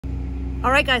All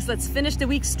right, guys, let's finish the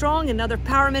week strong. Another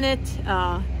Power Minute.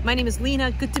 My name is Lina.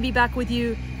 Good to be back with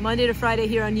you Monday to Friday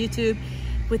here on YouTube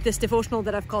with this devotional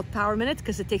that I've called Power Minute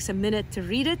because it takes a minute to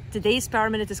read it. Today's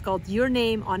Power Minute is called Your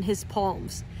Name on His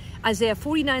Palms. Isaiah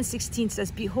 49:16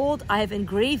 says, "Behold, I have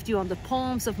engraved you on the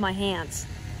palms of my hands."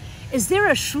 Is there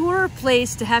a surer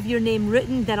place to have your name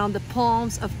written than on the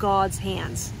palms of God's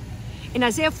hands? In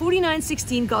Isaiah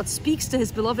 49:16, God speaks to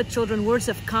his beloved children words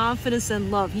of confidence and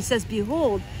love. He says,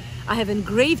 "Behold, I have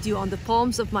engraved you on the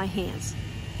palms of my hands."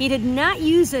 He did not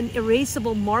use an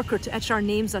erasable marker to etch our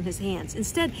names on his hands.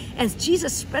 Instead, as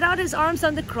Jesus spread out his arms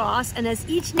on the cross, and as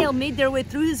each nail made their way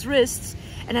through his wrists,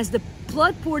 and as the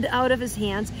blood poured out of his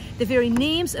hands, the very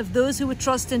names of those who would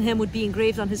trust in him would be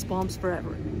engraved on his palms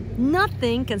forever.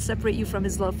 Nothing can separate you from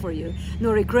his love for you.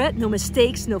 No regret, no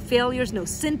mistakes, no failures, no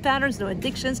sin patterns, no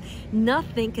addictions.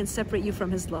 Nothing can separate you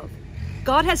from his love.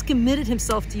 God has committed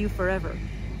himself to you forever.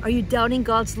 Are you doubting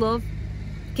God's love?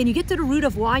 Can you get to the root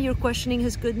of why you're questioning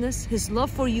his goodness? His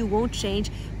love for you won't change,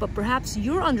 but perhaps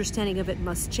your understanding of it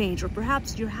must change, or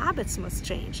perhaps your habits must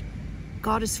change.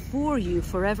 God is for you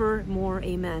forevermore.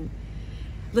 Amen.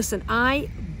 Listen, I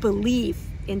believe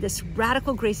in this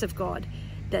radical grace of God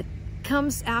that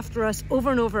comes after us over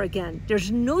and over again.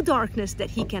 There's no darkness that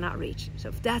he cannot reach. So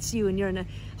if that's you and you're in a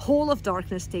hole of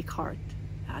darkness, take heart.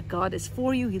 God is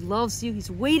for you. He loves you. He's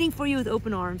waiting for you with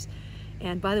open arms.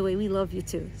 And by the way, we love you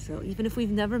too. So even if we've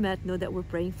never met, know that we're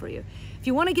praying for you. If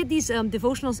you want to get these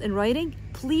devotionals in writing,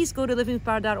 please go to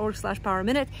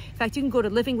livingwithpower.org/powerminute. In fact, you can go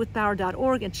to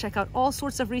livingwithpower.org and check out all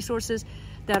sorts of resources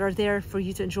that are there for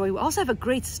you to enjoy. We also have a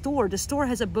great store. The store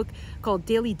has a book called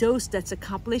Daily Dose that's a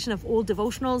compilation of old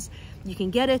devotionals. You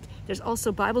can get it. There's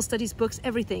also Bible studies books,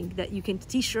 everything that you can,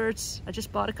 t-shirts. I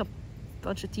just bought a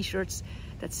bunch of t-shirts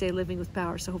that say Living with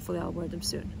Power, so hopefully I'll wear them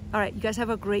soon. All right, you guys have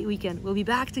a great weekend. We'll be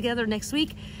back together next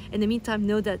week. In the meantime,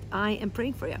 know that I am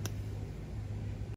praying for you.